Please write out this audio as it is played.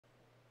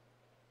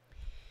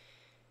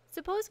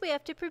Suppose we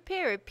have to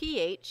prepare a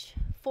pH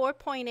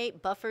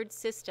 4.8 buffered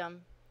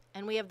system,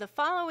 and we have the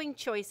following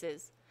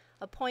choices.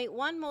 A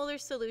 0.1 molar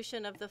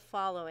solution of the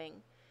following.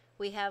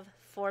 We have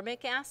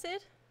formic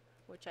acid,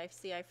 which I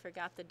see I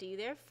forgot the D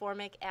there,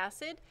 formic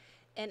acid,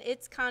 and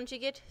its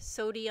conjugate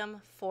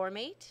sodium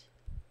formate.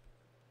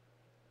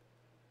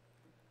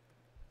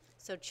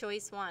 So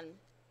choice 1.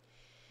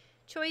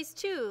 Choice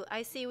 2,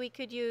 I see we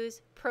could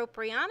use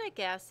propionic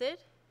acid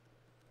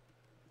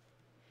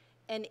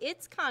and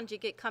its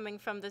conjugate coming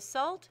from the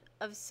salt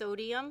of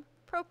sodium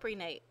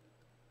propionate.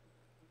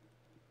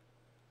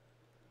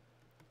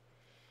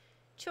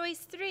 Choice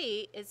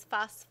 3 is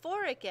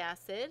phosphoric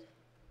acid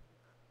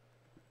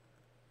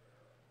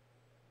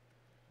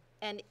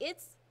and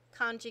its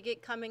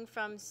conjugate coming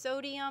from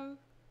sodium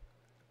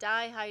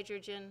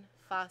dihydrogen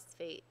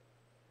phosphate.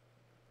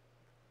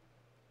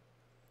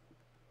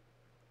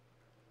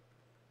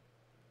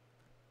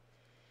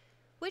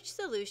 Which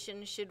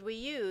solution should we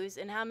use,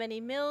 and how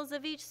many mils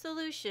of each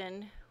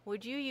solution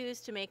would you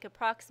use to make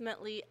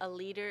approximately a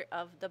liter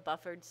of the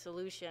buffered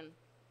solution?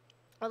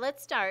 Well,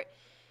 let's start.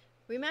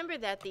 Remember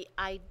that the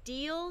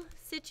ideal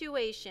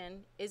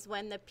situation is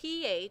when the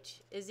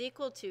pH is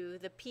equal to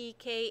the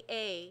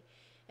pKa,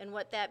 and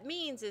what that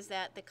means is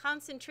that the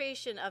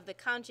concentration of the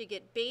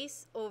conjugate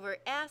base over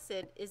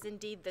acid is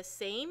indeed the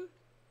same.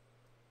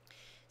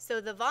 So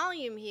the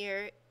volume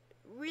here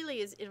really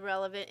is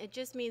irrelevant. It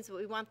just means that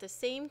we want the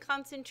same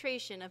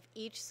concentration of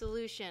each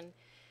solution.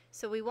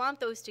 So we want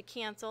those to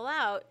cancel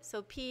out,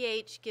 so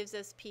pH gives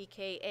us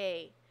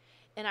pKa.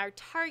 And our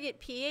target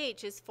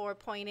pH is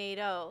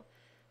 4.80.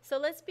 So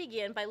let's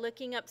begin by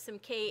looking up some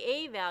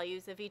Ka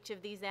values of each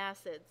of these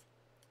acids.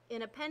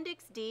 In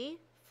Appendix D,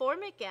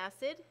 formic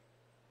acid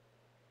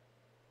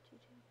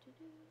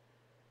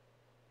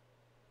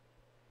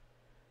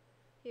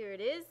here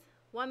it is,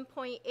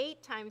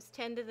 1.8 times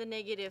 10 to the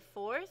negative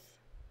fourth.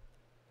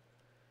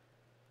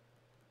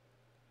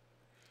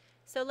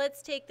 So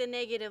let's take the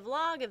negative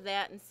log of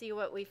that and see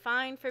what we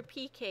find for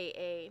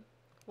pKa.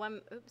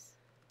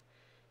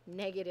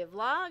 Negative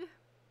log,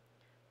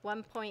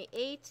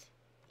 1.8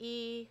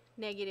 e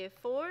negative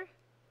 4,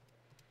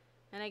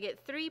 and I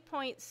get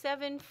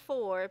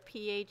 3.74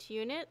 pH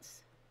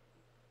units.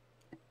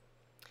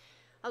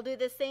 I'll do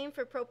the same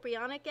for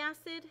propionic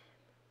acid.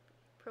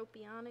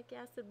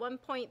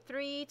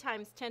 1.3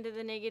 times 10 to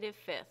the negative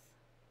fifth.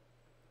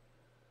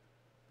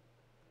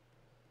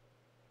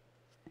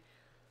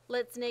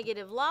 Let's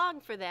negative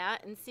log for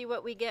that and see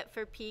what we get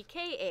for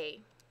pKa.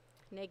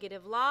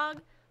 Negative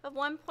log of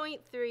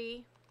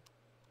 1.3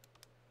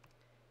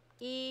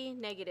 e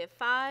negative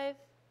 5,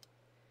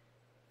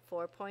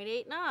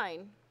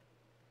 4.89.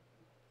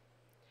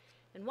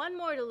 And one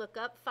more to look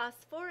up,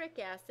 phosphoric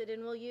acid,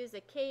 and we'll use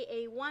a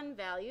Ka1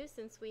 value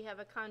since we have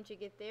a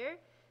conjugate there.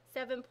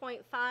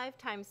 7.5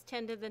 times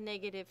 10 to the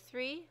negative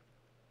 3.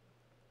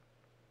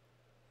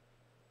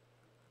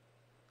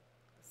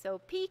 So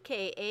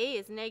pKa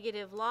is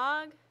negative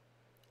log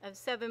of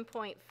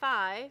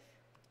 7.5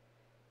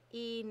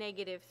 e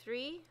negative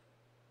 3.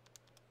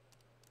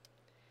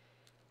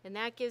 And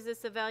that gives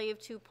us a value of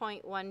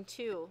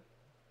 2.12.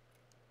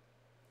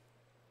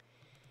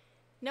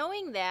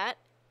 Knowing that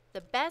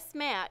the best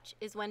match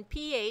is when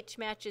pH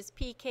matches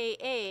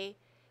pKa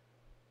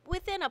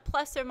within a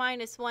plus or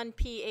minus 1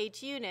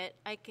 pH unit,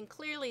 I can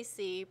clearly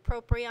see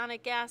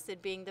propionic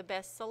acid being the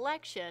best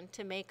selection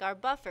to make our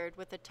buffered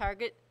with a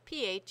target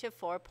pH of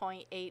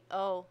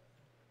 4.80.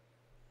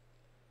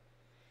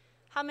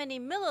 How many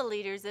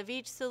milliliters of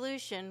each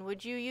solution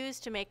would you use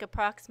to make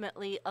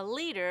approximately a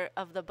liter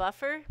of the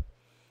buffer?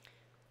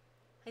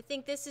 I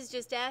think this is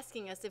just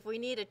asking us if we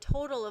need a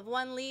total of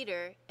 1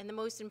 liter, and the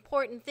most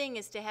important thing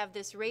is to have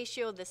this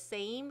ratio the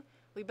same.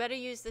 We better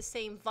use the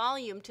same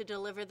volume to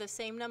deliver the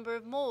same number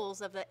of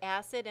moles of the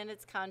acid and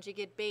its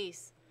conjugate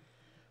base.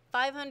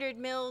 500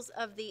 mils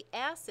of the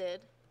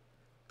acid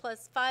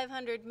plus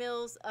 500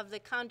 mils of the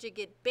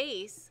conjugate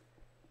base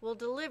will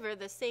deliver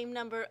the same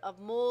number of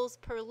moles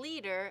per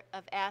liter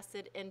of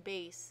acid and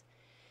base.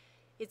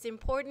 It's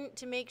important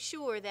to make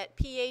sure that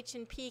pH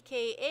and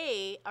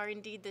pKa are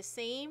indeed the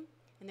same,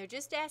 and they're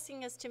just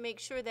asking us to make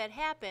sure that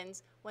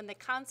happens when the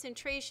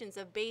concentrations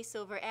of base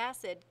over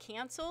acid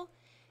cancel,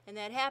 and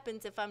that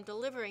happens if I'm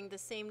delivering the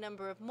same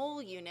number of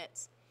mole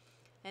units.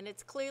 And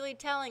it's clearly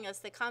telling us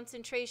the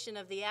concentration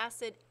of the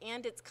acid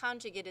and its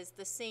conjugate is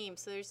the same,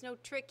 so there's no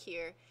trick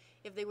here.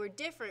 If they were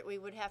different, we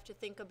would have to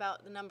think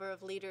about the number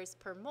of liters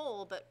per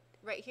mole, but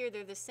right here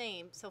they're the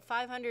same. So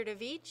 500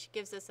 of each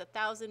gives us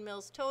 1,000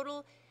 mils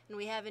total, and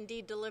we have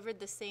indeed delivered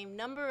the same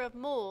number of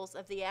moles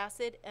of the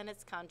acid and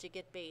its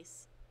conjugate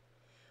base.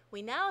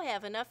 We now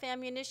have enough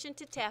ammunition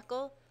to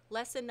tackle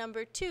lesson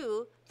number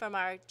 2 from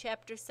our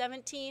Chapter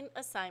 17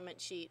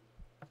 assignment sheet.